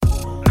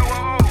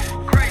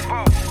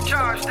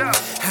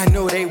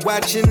they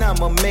watching,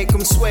 I'ma make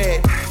them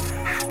sweat.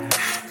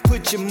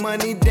 Put your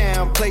money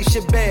down, place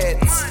your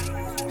bets.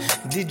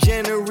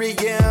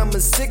 Degenerate, yeah, I'm a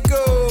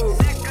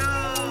sicko.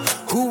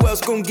 Who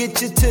else gon'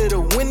 get you to the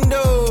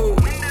window?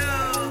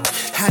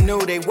 I know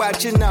they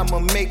watching, I'ma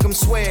make them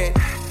sweat.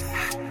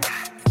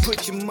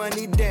 Put your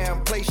money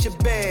down, place your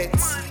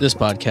bets. This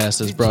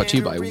podcast is brought to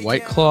you by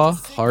White Claw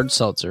Hard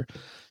Seltzer.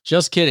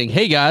 Just kidding.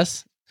 Hey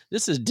guys,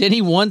 this is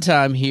Denny One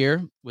Time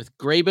here with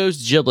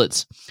Graybo's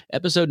Giblets,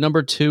 episode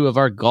number 2 of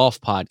our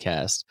golf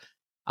podcast.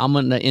 I'm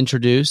going to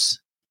introduce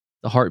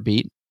the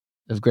heartbeat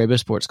of Graybo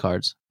Sports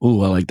Cards.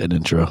 Ooh, I like that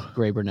intro.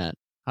 Gray Burnett.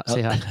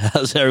 Say hi.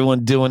 How's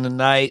everyone doing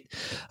tonight?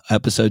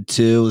 Episode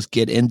 2. Let's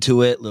get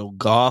into it. Little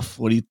golf.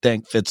 What do you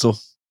think, Fitzel?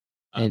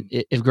 And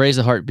if Gray's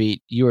the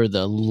heartbeat, you are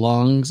the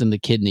lungs and the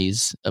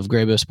kidneys of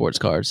Graybo Sports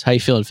Cards. How you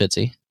feeling,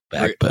 Fitzy?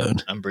 Backbone.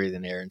 I'm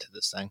breathing air into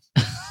this thing.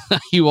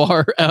 You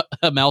are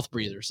a mouth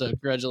breather, so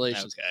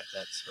congratulations. Okay,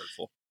 that's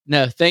hurtful.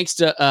 No, thanks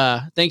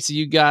to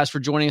you guys for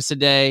joining us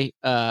today.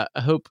 I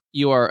hope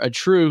you are a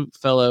true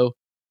fellow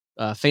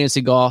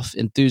fantasy golf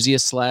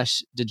enthusiast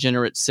 /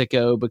 degenerate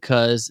sicko,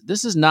 because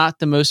this is not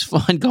the most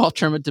fun golf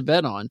tournament to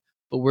bet on,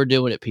 but we're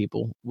doing it,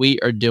 people. We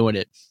are doing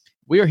it.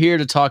 We are here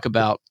to talk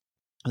about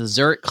the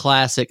Zurich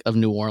Classic of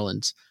New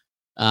Orleans.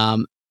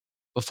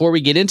 Before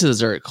we get into the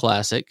Zurich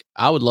Classic,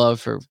 I would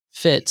love for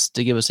Fitz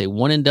to give us a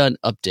one and done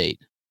update.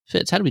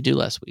 Fitz, how did we do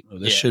last week? Oh,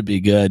 this should be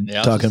good.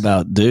 Yeah, Talking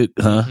about Duke,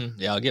 huh?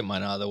 Mm-hmm. Yeah, I'll get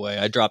mine out of the way.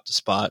 I dropped a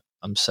spot.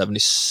 I'm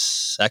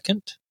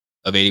 72nd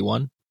of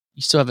 81.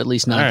 You still have at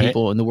least 9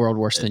 people in the world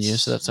worse than you,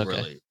 It's so that's okay.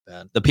 Really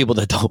bad. The people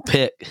that don't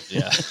pick.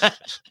 Yeah.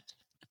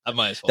 I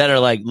might as well. That are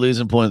like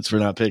losing points for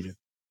not picking.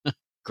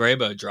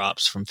 Graybo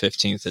drops from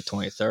 15th to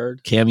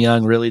 23rd. Cam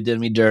Young really did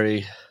me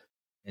dirty.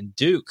 And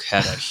Duke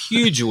had a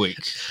huge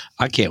week.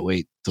 I can't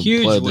wait to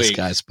Huge blow this week.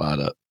 guy's spot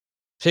up.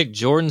 Picked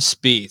Jordan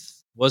Spieth.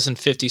 Wasn't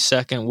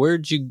 52nd.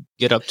 Where'd you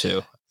get up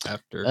to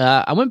after?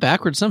 I went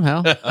backwards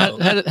somehow. How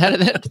did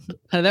that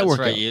That's work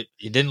right. out?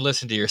 You didn't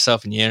listen to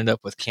yourself, and you ended up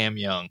with Cam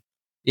Young.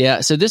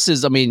 Yeah, so this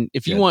is, I mean,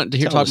 if you want to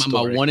hear tell the talking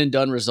about story. one and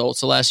done results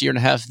the last year and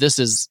a half, this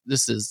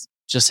is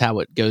just how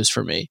it goes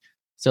for me.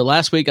 So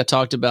last week I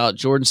talked about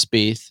Jordan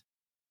Spieth,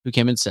 who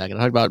came in second.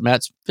 I talked about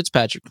Matt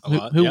Fitzpatrick,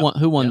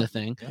 who won the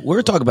thing. Yeah.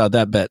 We're talking about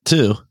that bet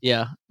too.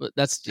 Yeah, but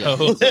that's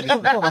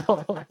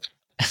Oh.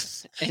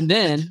 And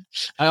then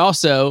I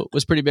also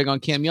was pretty big on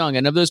Cam Young.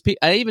 And of those people,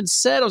 I even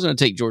said I was going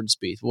to take Jordan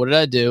Spieth. What did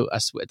I do? I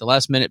at the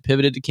last minute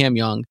pivoted to Cam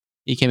Young.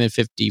 He came in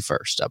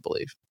 51st, I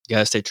believe. You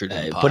gotta stay true to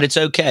the pot. But it's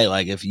okay.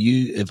 Like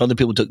if other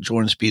people took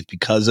Jordan Spieth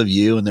because of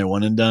you and they're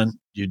one and done,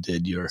 you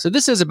did your. So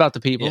this is about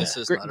the people. Yeah, this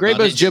is not about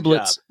Graybo's it.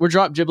 Giblets. We're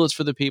dropped Giblets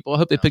for the people. I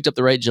hope they picked up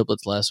the right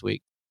Giblets last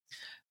week.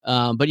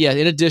 But yeah,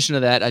 in addition to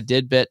that, I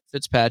did bet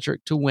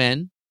Fitzpatrick to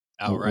win.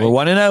 outright. We're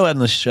 1-0 on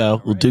the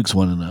show. Well, Duke's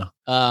 1-0.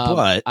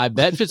 But I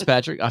bet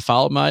Fitzpatrick. I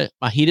followed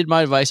I heeded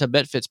my advice. I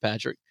bet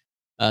Fitzpatrick.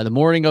 The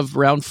morning of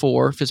round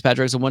 4,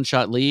 Fitzpatrick has a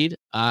 1-shot lead.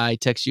 I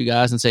text you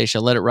guys and say,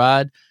 shall I let it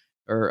ride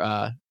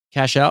or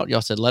cash out?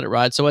 Y'all said let it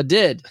ride. So I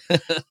did.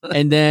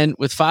 And then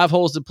with 5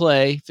 holes to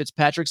play,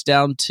 Fitzpatrick's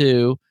down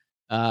 2.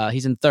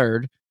 He's in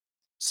 3rd.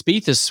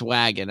 Spieth is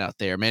swagging out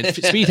there, man.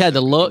 Spieth had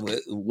the look.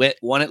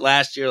 Won it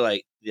last year.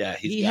 Like, yeah,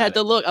 He had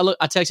the look.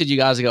 I texted you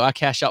guys ago. I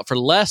cashed out for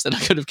less than I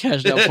could have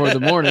cashed out for in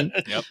the morning.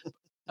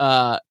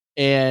 Yep.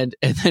 And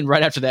then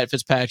right after that,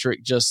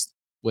 Fitzpatrick just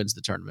wins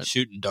the tournament.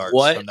 Shooting darts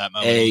What from that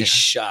moment. a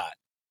shot.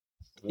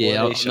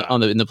 Yeah, What a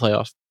shot. in the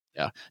playoff.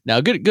 Yeah. Now,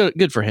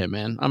 good for him,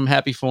 man. I'm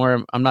happy for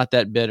him. I'm not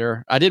that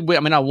bitter. I did win. I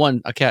mean, I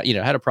won. I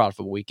had a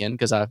profitable weekend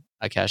because I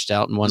cashed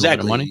out and won a lot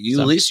of money.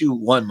 At least you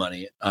won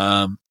money.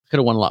 Could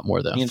have won a lot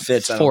more though. Me and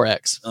Fitz,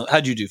 4x.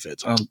 how'd you do,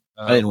 Fitz? I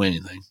didn't win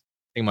anything.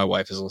 I think my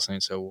wife is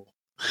listening, so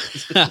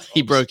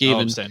He broke even.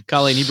 understand.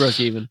 Colleen, he broke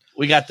even.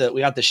 We got the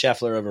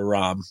Scheffler over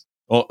Rahm.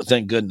 Oh,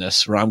 thank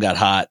goodness. Rahm got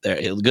hot there.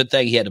 Good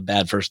thing he had a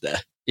bad first day.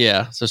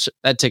 Yeah. So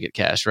that ticket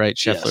cashed, right?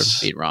 Scheffler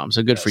Yes. beat Rahm.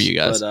 So good for you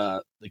guys.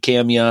 But the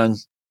Cam Young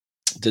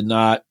did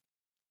not.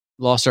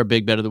 Lost our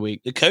big bet of the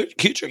week. Did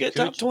Kuchar get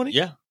top 20?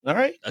 Yeah, All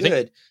right. I think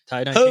Good.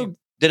 tied on Hogue,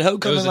 did Hogue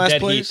It come was in a last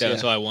dead place? heat, though,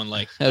 so I won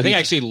I think I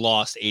actually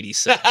lost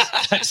 86.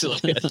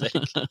 Actually, I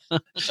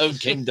think. Hogue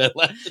came dead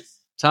last.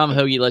 Tom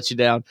Hoagie let you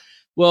down.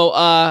 Well,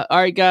 all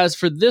right, guys.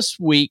 For this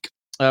week,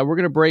 we're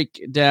going to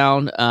break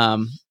down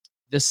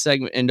this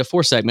segment into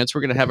 4 segments.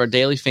 We're going to have our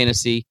daily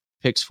fantasy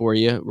picks for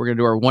you. We're going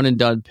to do our one and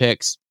done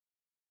picks.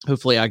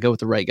 Hopefully, I go with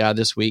the right guy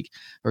this week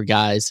or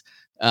guys.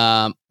 We're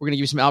going to give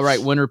you some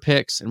outright winner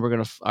picks, and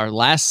our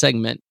last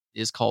segment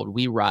is called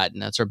We Ride,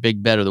 and that's our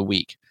big bet of the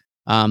week.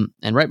 And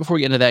right before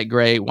we get into that,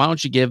 Gray, why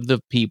don't you give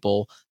the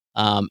people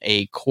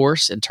a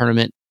course and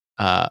tournament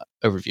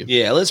overview?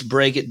 Yeah, let's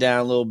break it down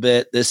a little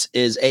bit. This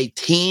is a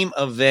team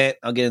event.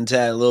 I'll get into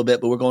that in a little bit,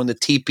 but we're going to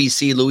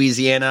TPC,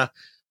 Louisiana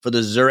for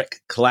the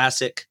Zurich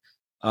Classic.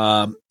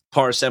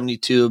 Par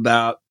 72,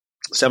 about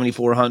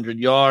 7,400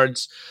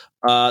 yards.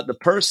 The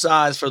purse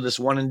size for this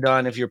one and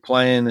done, if you're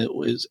playing, it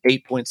was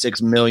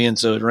 8.6 million.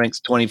 So it ranks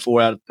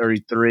 24 out of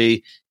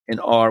 33 in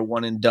our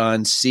one and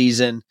done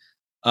season.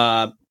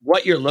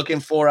 what you're looking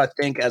for, I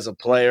think, as a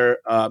player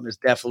is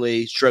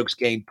definitely strokes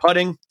gained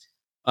putting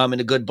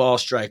and a good ball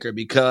striker,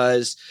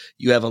 because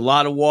you have a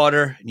lot of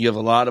water and you have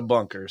a lot of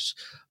bunkers.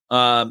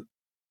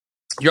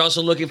 You're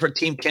also looking for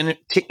team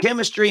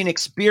chemistry and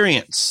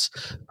experience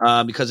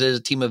because it is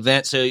a team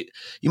event. So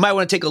you might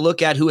want to take a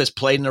look at who has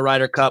played in the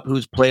Ryder Cup,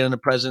 who's played in the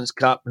President's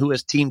Cup, who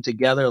has teamed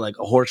together, like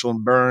a Horschel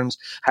and Burns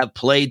have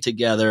played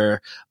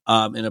together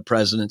in a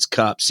President's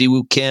Cup.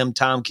 Siwoo Kim,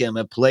 Tom Kim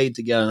have played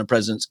together in a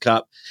President's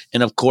Cup.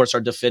 And, of course,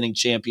 our defending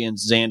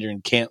champions, Xander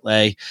and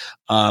Cantlay,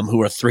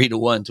 who are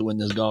 3-1 to win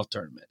this golf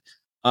tournament.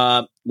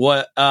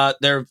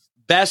 Their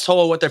best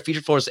hole, what they're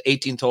featured for, is the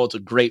 18th hole. It's a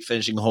great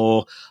finishing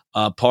hole.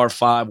 Par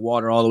 5,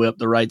 water all the way up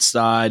the right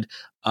side.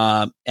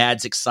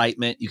 Adds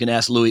excitement. You can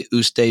ask Louis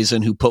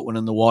Oosthuizen, who put one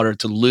in the water,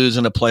 to lose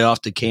in a playoff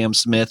to Cam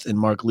Smith and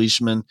Mark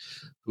Leishman,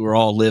 who are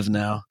all live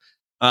now.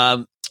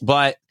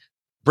 But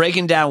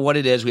breaking down what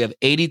it is, we have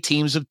 80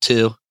 teams of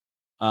 2.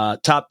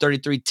 Top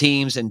 33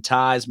 teams and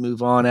ties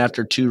move on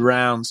after 2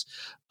 rounds.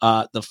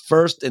 The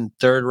first and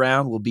third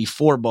round will be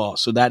 4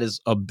 balls. So that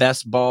is a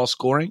best ball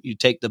scoring. You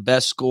take the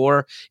best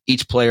score.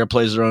 Each player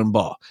plays their own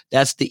ball.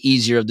 That's the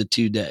easier of the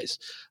 2 days.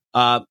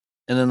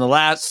 And then the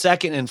last,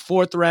 second, and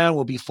fourth round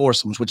will be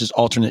foursomes, which is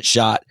alternate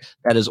shot.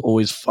 That is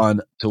always fun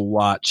to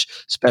watch,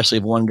 especially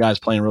if one guy's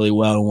playing really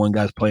well and one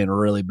guy's playing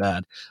really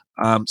bad.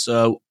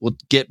 So we'll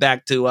get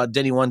back to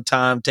Denny one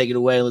time. Take it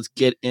away. Let's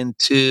get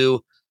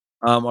into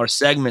our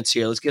segments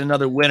here. Let's get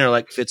another winner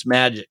like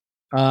Fitzmagic.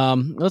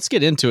 Let's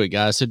get into it,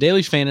 guys. So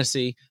daily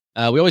fantasy,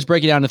 we always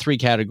break it down to 3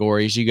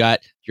 categories. You got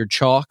your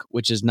chalk,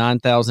 which is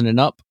 9,000 and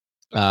up.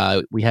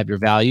 We have your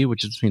value,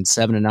 which is between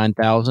 7 and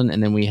 9,000,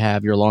 and then we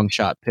have your long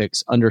shot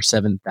picks under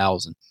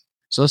 7,000.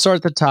 So let's start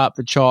at the top,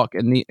 the chalk,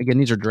 and again,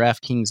 these are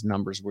DraftKings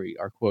numbers we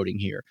are quoting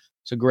here.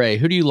 So Gray,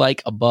 who do you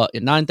like above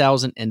at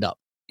 9,000 and up?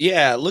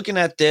 Yeah, looking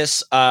at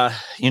this, Xander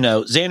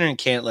and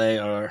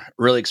Cantlay are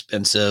really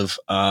expensive,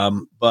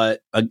 but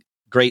a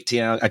great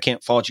team. I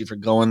can't fault you for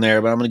going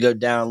there, but I'm going to go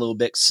down a little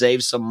bit,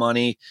 save some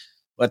money.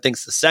 But I think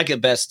it's the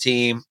second best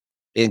team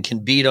and can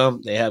beat them.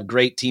 They have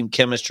great team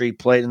chemistry,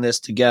 played in this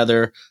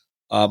together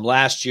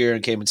last year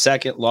and came in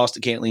second, lost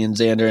to Cantlay and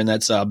Xander, and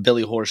that's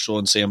Billy Horschel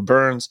and Sam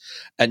Burns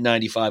at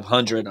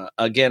 9,500.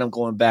 Again, I'm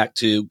going back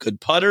to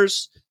good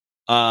putters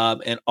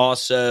and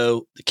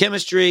also the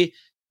chemistry,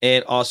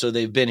 and also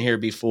they've been here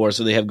before,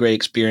 so they have great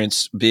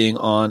experience being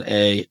on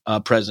a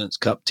President's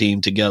Cup team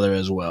together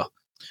as well.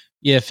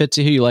 Yeah,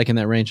 Fitzy, who you like in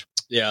that range?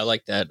 Yeah, I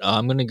like that.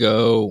 I'm going to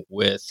go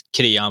with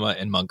Kitayama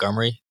and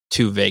Montgomery,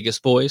 2 Vegas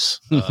boys.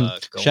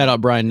 Shout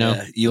out Brian No.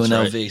 Yeah,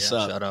 UNLV. Right.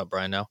 Shout out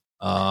Brian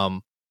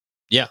No.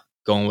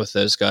 Going with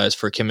those guys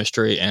for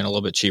chemistry and a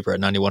little bit cheaper at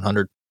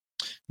 9,100.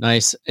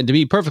 Nice. And to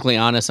be perfectly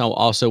honest, I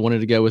also wanted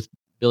to go with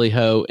Billy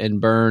Ho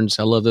and Burns.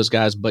 I love those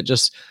guys, but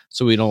just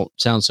so we don't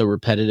sound so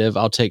repetitive,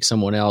 I'll take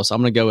someone else.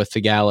 I'm going to go with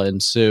Thigala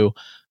and Sue.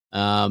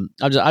 I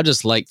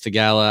just like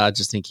Thigala. I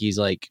just think he's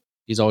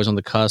always on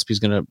the cusp. He's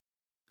going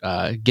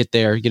to get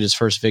his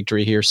first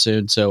victory here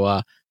soon.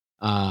 So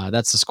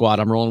that's the squad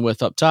I'm rolling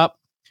with up top.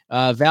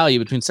 Value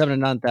between 7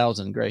 and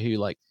 9,000. Gray, who you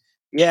like?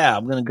 Yeah,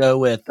 I'm going to go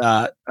with,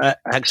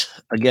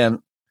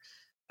 again,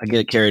 I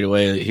get carried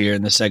away here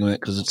in this segment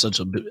because it's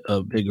such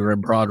a big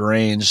broad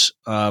range.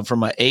 For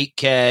my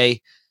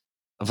 8K,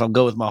 if I'm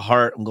going with my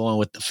heart, I'm going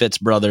with the Fitz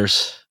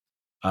brothers.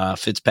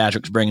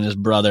 Fitzpatrick's bringing his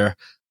brother,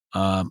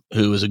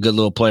 who was a good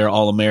little player,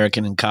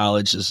 All-American in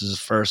college. This is his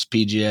first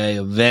PGA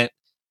event.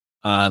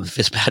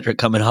 Fitzpatrick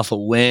coming off a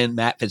win.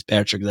 Matt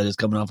Fitzpatrick, that is,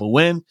 coming off a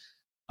win.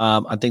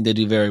 I think they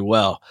do very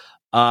well.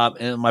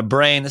 And my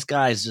brain, this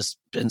guy has just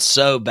been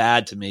so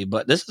bad to me,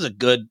 but this is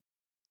a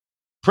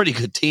pretty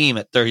good team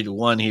at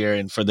 30-1 here.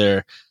 And for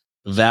their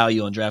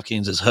value on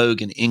DraftKings is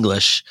Hogue and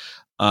English.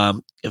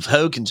 If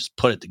Hogue can just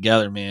put it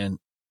together, man,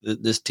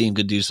 this team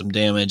could do some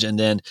damage. And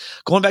then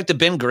going back to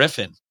Ben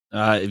Griffin,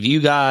 if you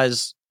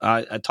guys,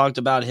 I talked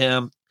about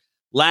him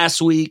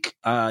last week,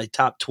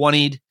 top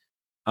 20'd,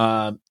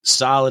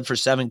 solid for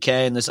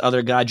 7K. And this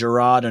other guy,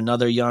 Gerard,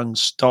 another young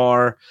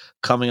star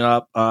coming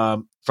up,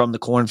 from the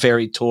Corn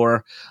Ferry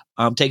Tour.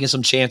 I'm taking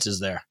some chances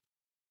there.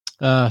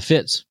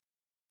 Fitz.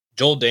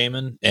 Joel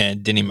Damon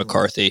and Denny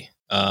McCarthy.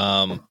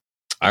 I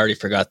already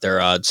forgot their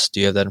odds. Do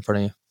you have that in front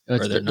of you?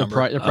 Or their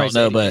number? Their price is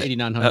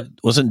 8,900.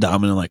 Wasn't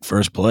Damon in like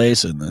first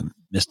place and then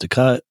missed a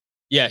cut?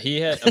 Yeah,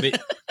 he had. I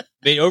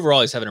mean,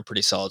 overall, he's having a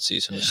pretty solid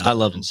season. Yeah, I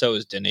love him. And so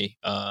is Denny.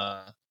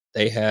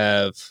 They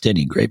have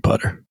Denny, great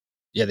putter.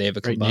 Yeah, they have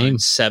a Great combined name.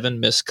 7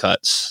 missed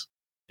cuts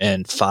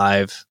and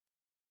 5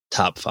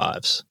 top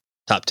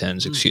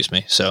 10s, excuse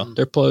me. So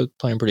they're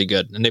playing pretty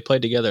good, and they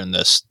played together in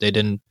this. They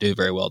didn't do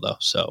very well though.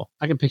 So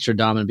I can picture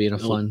Domin being a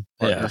fun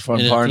partner. Yeah, fun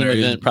in a partner. team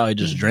He's event. probably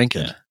just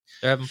drinking. Yeah.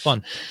 They're having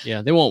fun.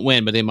 Yeah, they won't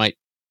win, but they might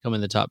come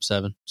in the top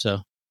 7. So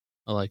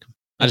I like him.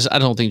 I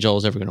don't think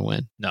Joel's ever going to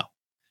win. No,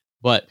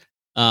 but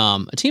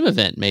a team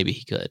event, maybe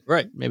he could.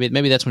 Right.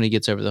 Maybe that's when he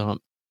gets over the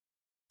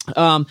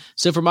hump.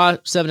 So for my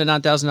 $7,000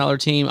 to $9,000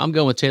 team, I'm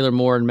going with Taylor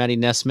Moore and Matty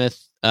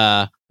Nesmith.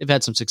 They've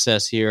had some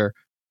success here.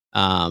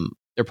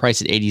 They're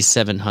priced at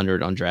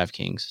 8,700 on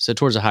DraftKings, so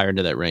towards the higher end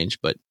of that range,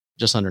 but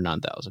just under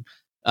 9,000.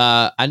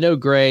 I know,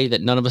 Gray,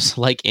 that none of us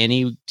like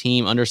any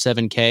team under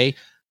 7K,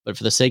 but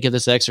for the sake of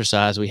this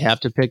exercise, we have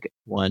to pick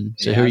one.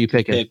 So who are you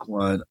picking? Pick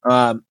one.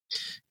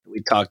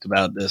 We talked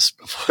about this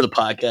before the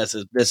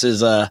podcast. This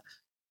is a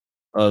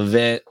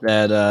event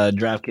that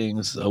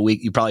DraftKings a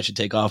week you probably should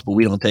take off, but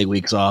we don't take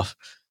weeks off.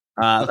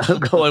 I'm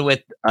going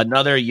with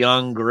another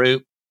young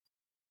group.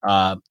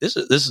 This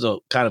is a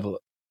kind of an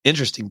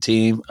interesting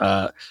team.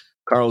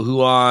 Carl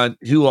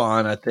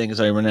Huon, I think is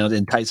how you pronounce it,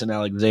 and Tyson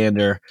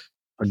Alexander.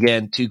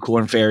 Again, 2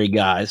 Corn Ferry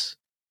guys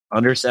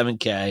under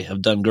 7K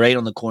have done great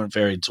on the Corn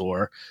Ferry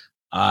Tour.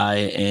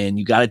 And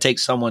you got to take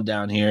someone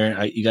down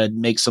here. You got to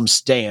make some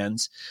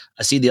stands.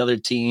 I see the other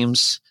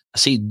teams. I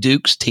see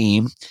Duke's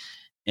team,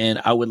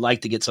 and I would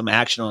like to get some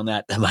action on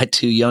that. My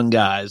 2 young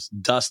guys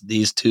dust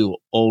these 2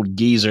 old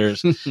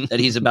geezers that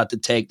he's about to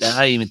take. That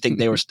I didn't even think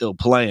they were still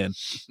playing.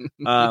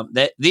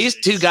 These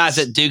 2 guys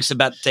that Duke's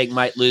about to take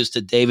might lose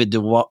to David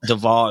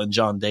Duvall and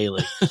John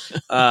Daly.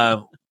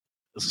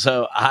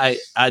 So I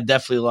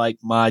definitely like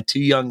my 2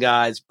 young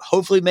guys,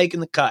 hopefully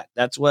making the cut.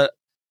 That's what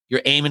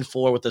you're aiming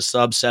for with a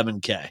sub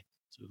 7K.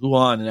 So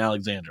Huon and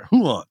Alexander.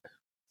 Huon.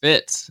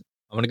 Fitz.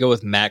 I'm going to go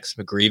with Max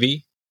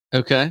McGreevy,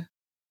 Okay.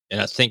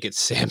 and I think it's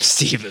Sam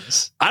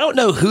Stevens. I don't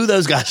know who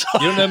those guys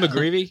are. You don't know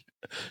McGreevy?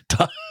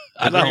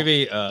 I don't.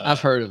 McGreevy, I've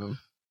heard of him.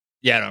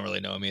 Yeah, I don't really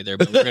know him either,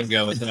 but we're going to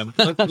go with him.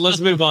 Let's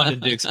move on to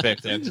Duke's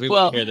pick then, because we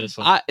want to hear this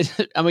one. I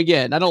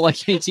don't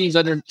like any teams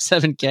under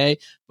 7K,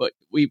 but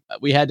we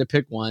had to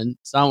pick one.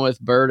 So I went with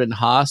Bird and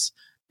Haas,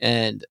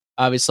 and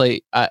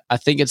obviously I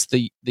think it's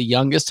the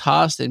youngest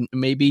Haas and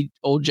maybe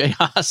old Jay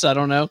Haas. I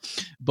don't know,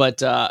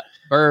 but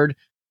Bird.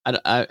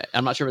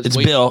 I'm not sure if it's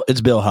Bill. It's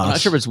Bill Haas. I'm not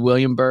sure if it's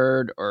William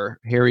Bird or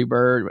Harry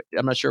Bird.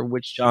 I'm not sure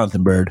which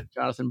Jonathan Bird.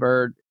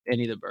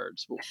 Any of the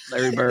birds.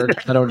 Larry Bird.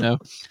 I don't know.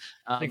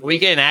 We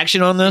getting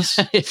action on this?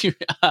 If you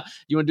want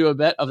to do a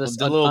bet of this,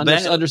 a little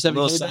bet, under 7K,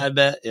 little side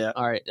bet. Yeah.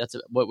 All right, that's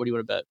it. What do you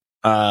want to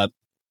bet?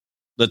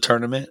 The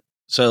tournament.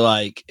 So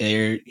like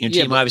your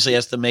team obviously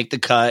has to make the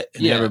cut,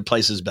 and whoever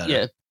places better.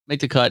 Yeah, make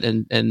the cut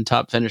and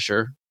top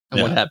finisher.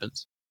 And what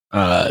happens?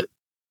 What are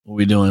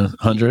we doing?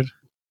 100.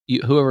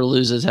 Whoever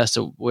loses has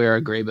to wear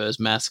a Greybows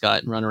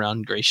mascot and run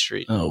around Gray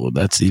Street. Oh, well,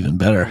 that's even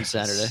better. On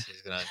Saturday.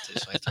 All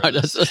right,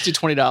 let's do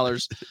 $20.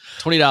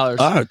 $20.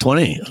 Oh,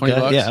 20. $20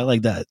 bucks? Yeah, I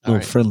like that. A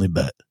little friendly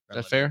bet. Is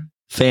that fair?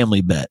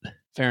 Family bet.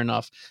 Fair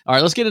enough. All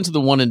right, let's get into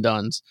the one and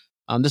dones.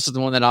 This is the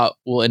one that I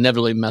will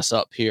inevitably mess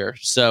up here.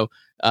 So,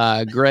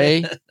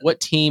 Gray, what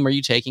team are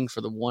you taking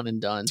for the one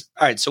and done?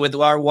 All right, so with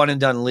our one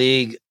and done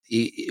league,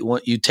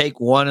 you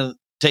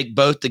take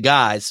both the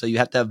guys, so you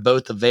have to have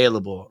both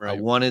available. Right.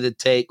 I wanted to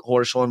take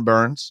Horschel and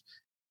Burns.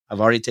 I've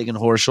already taken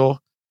Horschel.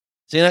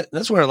 See,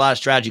 that's where a lot of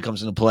strategy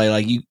comes into play.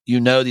 Like you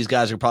know these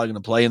guys are probably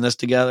going to play in this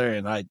together,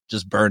 and I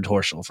just burned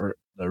Horschel for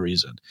no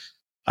reason.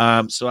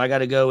 So I got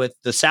to go with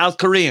the South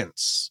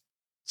Koreans,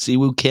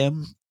 Siwoo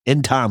Kim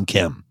and Tom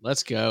Kim.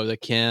 Let's go, the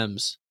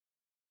Kims.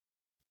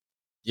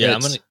 Yeah,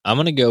 I'm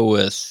gonna go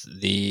with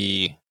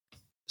the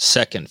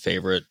second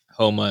favorite,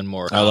 Homa and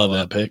Morikawa. I love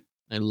that pick.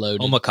 And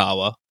loaded.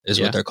 Homakawa is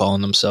what they're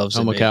calling themselves.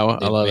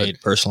 Homakawa, I love it.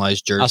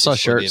 Personalized jerseys. I saw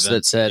shirts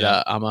that said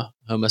I'm a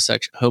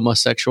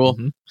homosexual,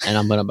 and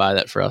I'm going to buy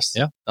that for us.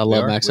 Yeah, I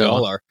love Max. We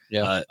all are.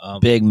 Yeah,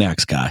 big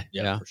Max guy.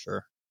 Yeah, for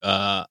sure.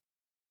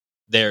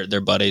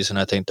 They're buddies, and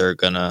I think they're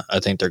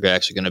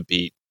actually gonna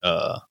beat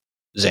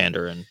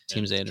Xander and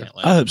Team Xander.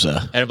 I hope so.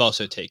 And I've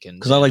also taken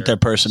because I like their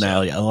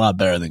personality a lot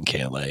better than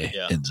Cantlay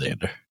and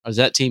Xander. Is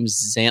that Team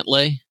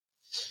Zantley?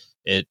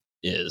 It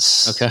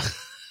is okay.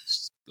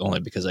 Only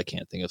because I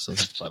can't think of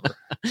something clever.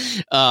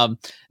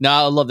 No,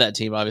 I love that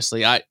team.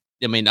 Obviously, I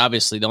mean,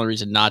 obviously, the only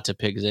reason not to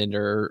pick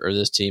Xander or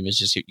this team is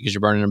just because you're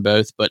burning them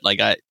both. But like,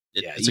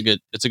 it's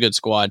a good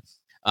squad.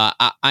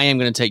 I am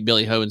going to take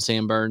Billy Ho and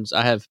Sam Burns.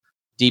 I have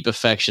deep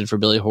affection for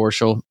Billy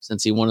Horschel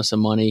since he won us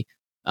some money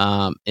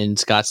in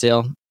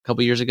Scottsdale a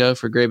couple years ago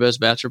for Greybo's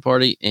bachelor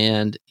party,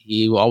 and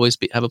he will always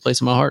have a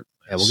place in my heart.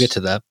 Yeah, we'll get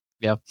to that.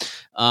 Yeah.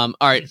 All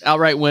right,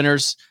 outright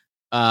winners.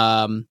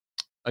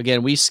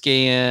 Again, we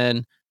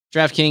scan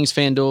DraftKings,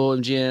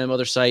 FanDuel, MGM,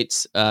 other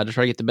sites to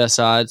try to get the best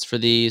odds for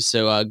these.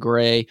 So,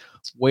 Gray,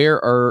 who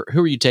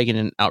are you taking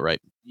in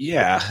outright?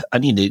 Yeah, I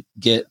need to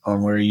get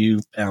on where you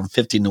found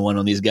 15-1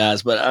 on these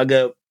guys, but I'll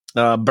go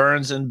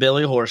Burns and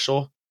Billy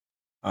Horschel,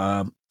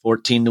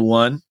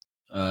 14-1.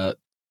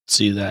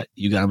 See that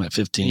you got them at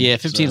 15. Yeah,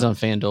 15's on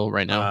FanDuel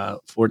right now.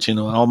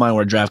 14-1. All mine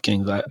were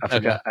DraftKings.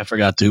 I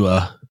forgot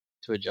to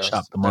adjust,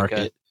 shop the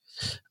market.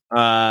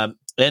 Okay.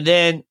 And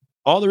then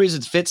all the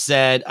reasons Fitz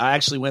said, I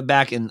actually went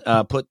back and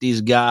put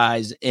these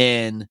guys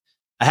in.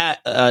 I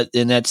had,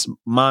 and that's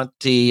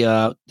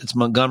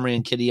Montgomery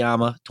and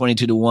Kitayama,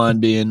 22-1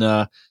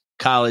 being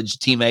college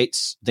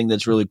teammates. I think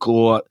that's really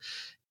cool.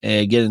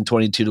 And getting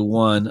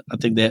 22-1. I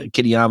think that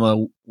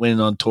Kitayama winning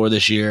on tour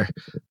this year.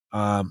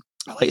 And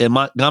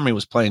Montgomery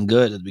was playing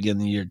good at the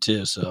beginning of the year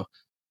too. So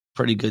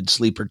pretty good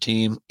sleeper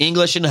team.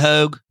 English and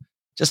Hogue,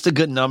 just a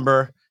good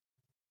number.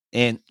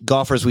 And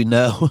golfers we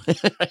know.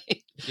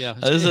 Yeah.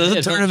 This is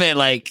a tournament.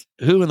 Like,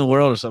 who in the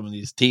world are some of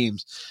these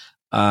teams?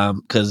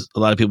 because a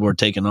lot of people were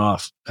taking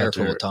off.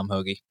 Careful with Tom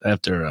Hoagie.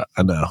 After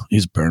I know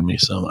he's burned me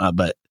some,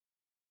 but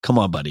come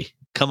on, buddy,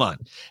 come on.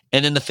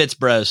 And then the Fitz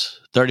Bros,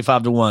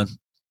 35-1.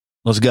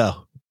 Let's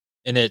go.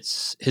 And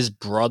it's his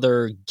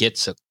brother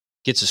gets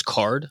his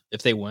card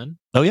if they win.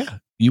 Oh yeah,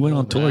 you went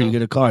on tour, you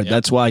get a card. Yeah.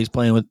 That's why he's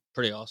playing with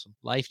Pretty awesome.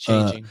 Life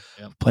changing.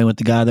 playing with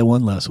the guy that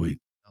won last week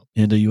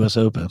in the U.S.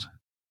 Open.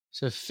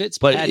 So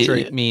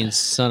Fitzpatrick means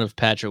son of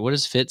Patrick. What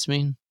does Fitz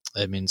mean?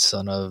 It means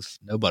son of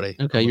nobody.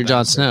 Okay, you're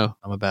Jon Snow.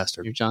 I'm a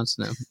bastard. You're Jon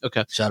Snow.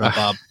 Okay. Shout out,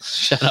 Bob.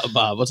 Shout out,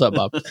 Bob. What's up,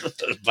 Bob?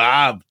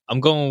 Bob. I'm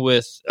going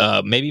with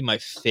maybe my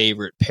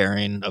favorite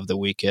pairing of the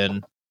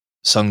weekend,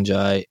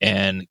 Sungjae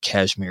and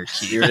Kashmir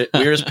Keith.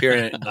 Weirdest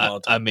pairing.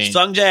 I mean,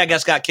 Sungjae, I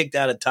guess, got kicked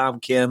out of Tom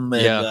Kim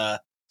and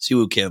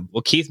Siwoo Kim.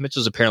 Well, Keith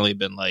Mitchell's apparently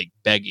been like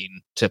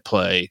begging to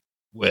play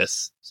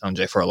with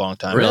Sungjae for a long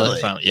time.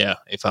 Really?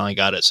 He finally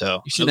got it.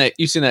 So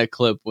you seen that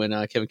clip when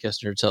Kevin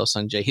Kestner tells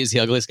Sungjae he's the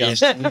ugliest guy.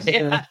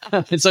 Yeah.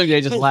 And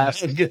Sungjae just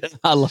laughs.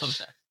 I love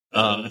that.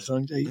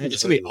 Sungjae,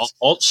 it's gonna be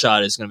alt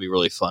shot is gonna be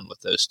really fun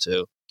with those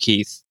two.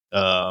 Keith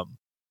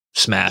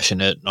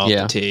smashing it off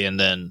the tee, and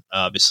then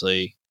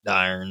obviously the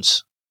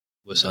irons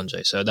with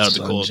Sungjae. So that would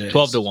be cool.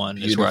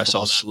 12-1 is where I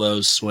saw that.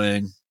 Slow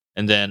swing.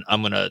 And then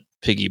I'm gonna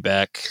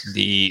piggyback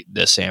the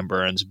Sam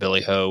Burns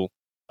Billy Ho.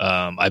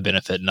 I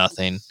benefit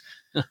nothing.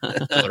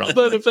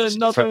 Benefit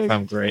nothing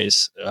from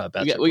Gray's.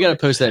 We got to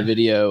post that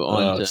video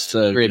on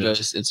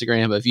Graybo's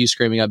Instagram of you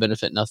screaming, "I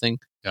benefit nothing."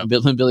 Yep.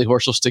 Billy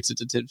Horschel sticks it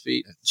to 10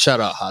 feet.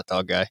 Shout out, hot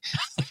dog guy.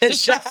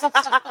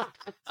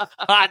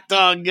 Hot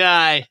dog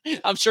guy.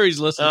 I'm sure he's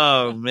listening.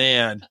 Oh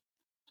man.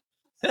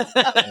 All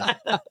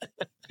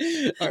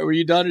right, were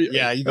you done?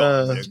 Yeah, you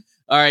go.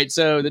 All right,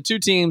 so the two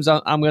teams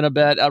I'm going to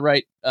bet. I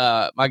write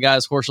my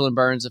guys Horschel and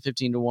Burns at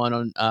 15-1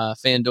 on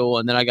FanDuel,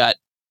 and then I got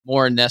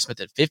Moore and Nesmith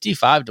at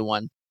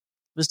 55-1.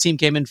 This team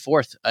came in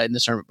fourth in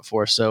this tournament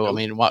before, so I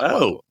mean,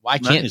 why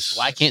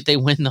can't they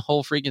win the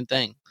whole freaking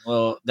thing?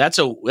 Well, that's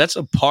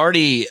a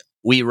party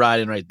we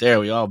riding right there.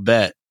 We all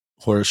bet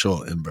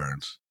Horschel and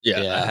Burns.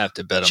 Yeah, I have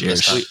to bet them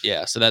this time.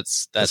 So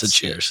that's a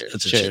cheers.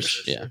 That's a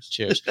cheers. Yeah,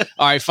 cheers.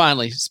 All right,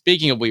 finally,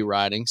 speaking of we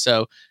riding,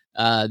 so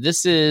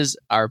this is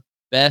our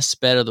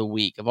best bet of the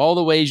week. Of all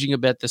the ways you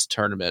can bet this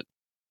tournament,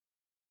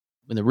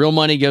 when the real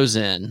money goes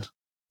in,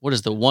 what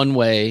is the one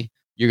way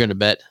you're going to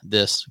bet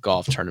this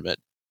golf tournament?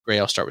 Gray,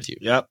 I'll start with you.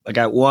 Yep, I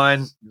got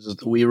one. This is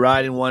the we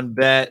ride in one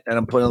bet, and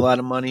I'm putting a lot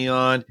of money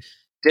on.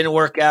 Didn't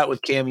work out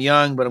with Cam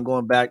Young, but I'm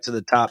going back to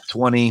the top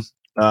 20.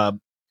 Billy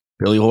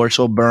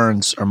Horschel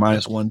Burns are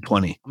minus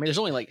 120. I mean, there's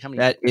only like how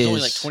many? There's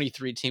only like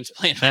 23 teams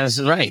playing.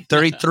 That's right.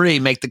 33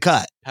 make the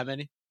cut. How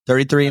many?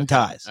 33 in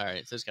ties. All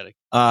right, so it's got to.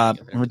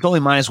 It's only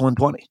minus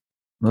 120.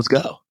 Let's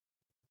go.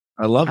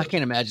 I love it. I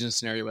can't imagine a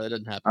scenario where that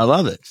doesn't happen. I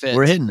love it. Fits.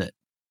 We're hitting it.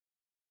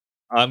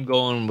 I'm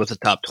going with the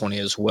top 20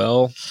 as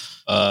well.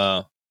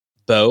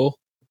 Bo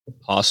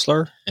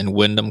Hostler and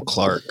Wyndham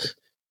Clark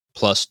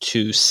plus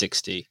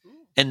 260.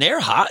 And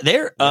they're hot.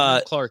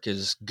 Clark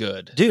is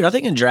good. Dude, I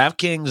think in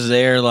DraftKings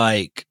they're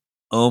like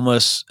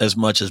almost as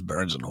much as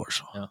Burns and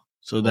Horschel. Yeah.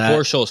 So that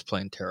Horschel is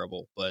playing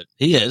terrible, but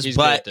he is. He's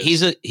but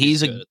he's a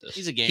gamer.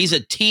 He's a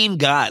team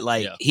guy.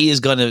 Like he is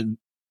going to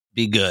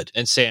be good.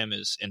 And Sam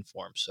is in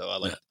form, so I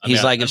like.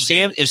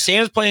 If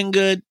Sam's playing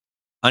good,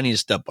 I need to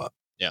step up.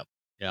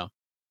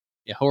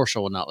 Yeah,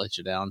 Horschel will not let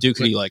you down. Duke,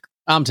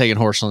 I'm taking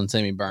Horschel and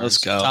Sammy Burns. Let's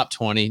go. Top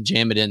 20,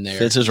 jam it in there.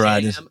 Fitz is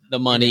riding. The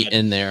money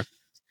in there.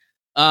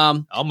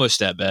 Almost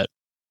that bet.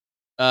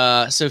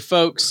 So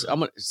folks,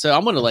 I'm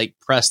gonna like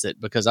press it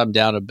because I'm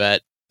down a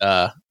bet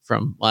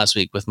from last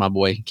week with my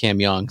boy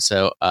Cam Young.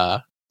 So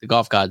the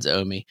golf gods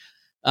owe me.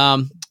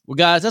 Well,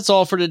 guys, that's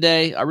all for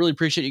today. I really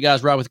appreciate you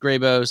guys riding with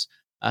Graybo's.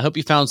 I hope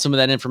you found some of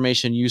that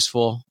information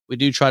useful. We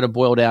do try to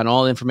boil down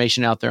all the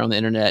information out there on the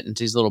internet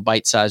into these little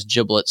bite-sized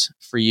giblets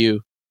for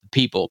you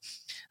people.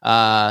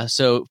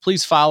 So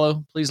please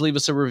follow. Please leave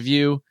us a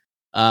review.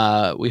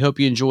 We hope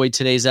you enjoyed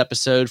today's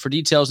episode. For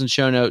details and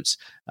show notes,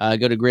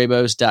 go to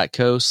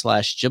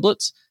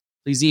graybos.co/giblets.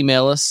 Please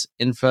email us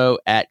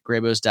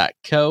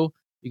info@graybos.co.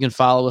 You can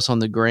follow us on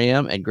the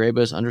gram at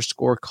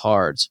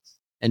graybos_cards.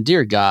 And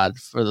dear God,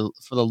 for the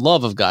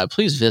love of God,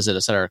 please visit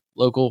us at our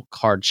local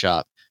card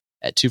shop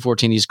at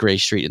 214 East Gray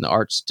Street in the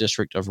Arts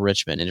District of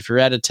Richmond. And if you're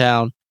out of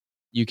town,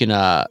 you can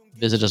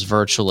visit us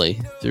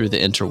virtually through the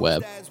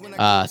interweb.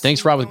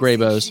 Thanks, Rob with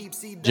Graybo's.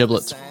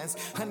 Giblets.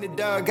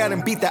 Underdog got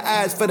him beat the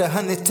odds for the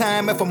 100th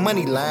time at a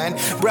money line.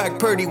 Brock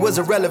Purdy was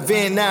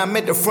irrelevant. Now I'm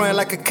at the front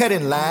like a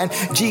cutting line.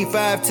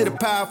 G5 to the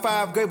power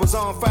 5. Graybo's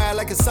on fire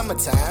like it's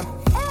summertime.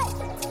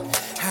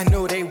 I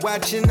know they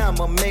watching.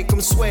 I'ma make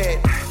them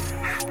sweat.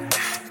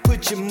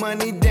 Put your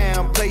money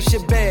down. Place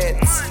your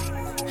bets.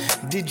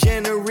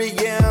 Degenerate,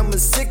 yeah, I'm a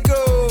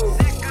sicko.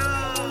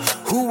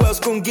 Who else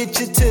gon' get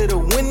you to the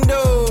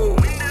window?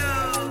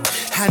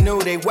 I know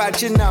they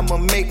watching, I'ma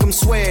make them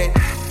sweat.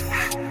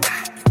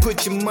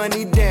 Put your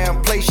money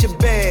down, place your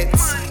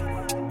bets.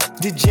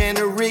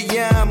 Degenerate,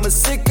 yeah, I'm a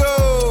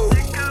sicko.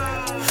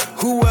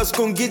 Who else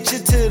gon' get you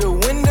to the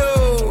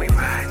window? We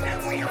ride,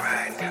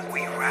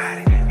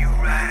 you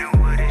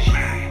riding with a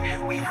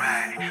shit. We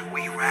ride,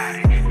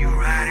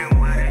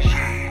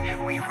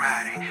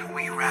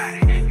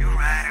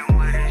 riding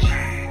with us,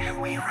 yeah.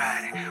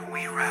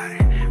 We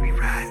riding.